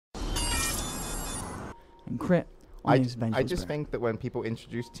and crit. I just think that when people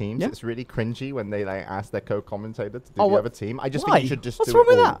introduce teams, it's really cringy when they like ask their co-commentator to do the other team. I just think you should just What's do wrong it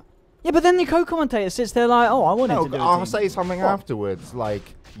with all. that? Yeah, but then the co-commentator sits there like, oh, I wanted to do I'll a team. say something afterwards, like,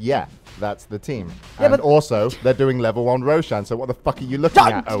 yeah, that's the team. Yeah, and also, they're doing level 1 Roshan, so what the fuck are you looking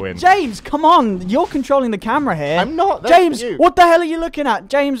at, Owen? James, come on. You're controlling the camera here. I'm not. James, what the hell are you looking at?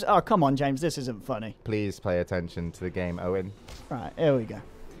 James, oh, come on, James. This isn't funny. Please pay attention to the game, Owen. Right, here we go.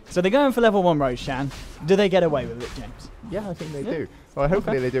 So they're going for level 1 Roshan. Do they get away with it, James? Yeah, I think they do. Well,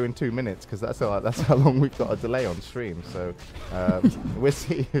 hopefully they do in 2 minutes, because that's how long we've got a delay on stream. So we'll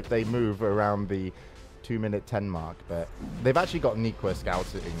see if they move around the 2-minute 10 mark. But they've actually got Nikwa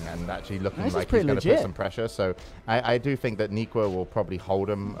scouting and actually looking like he's going to put some pressure. So I do think that Nikwa will probably hold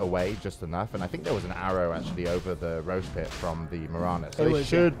him away just enough. And I think there was an arrow actually over the roast pit from the Marana. So they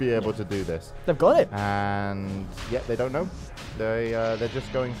should be able to do this. They've got it. And yet they don't know. They're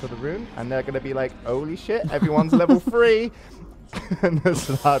just going for the rune, and they're going to be like, holy shit, everyone's level 3. And the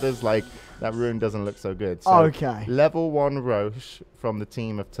starter's like, that rune doesn't look so good. So okay. Level 1 Roche from the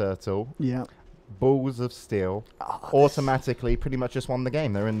team of Turtle. Yeah. Balls of Steel. Automatically pretty much just won the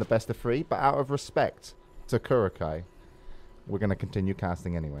game. They're in the best of 3, but out of respect to Kurokai, we're going to continue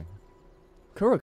casting anyway. Kurokai.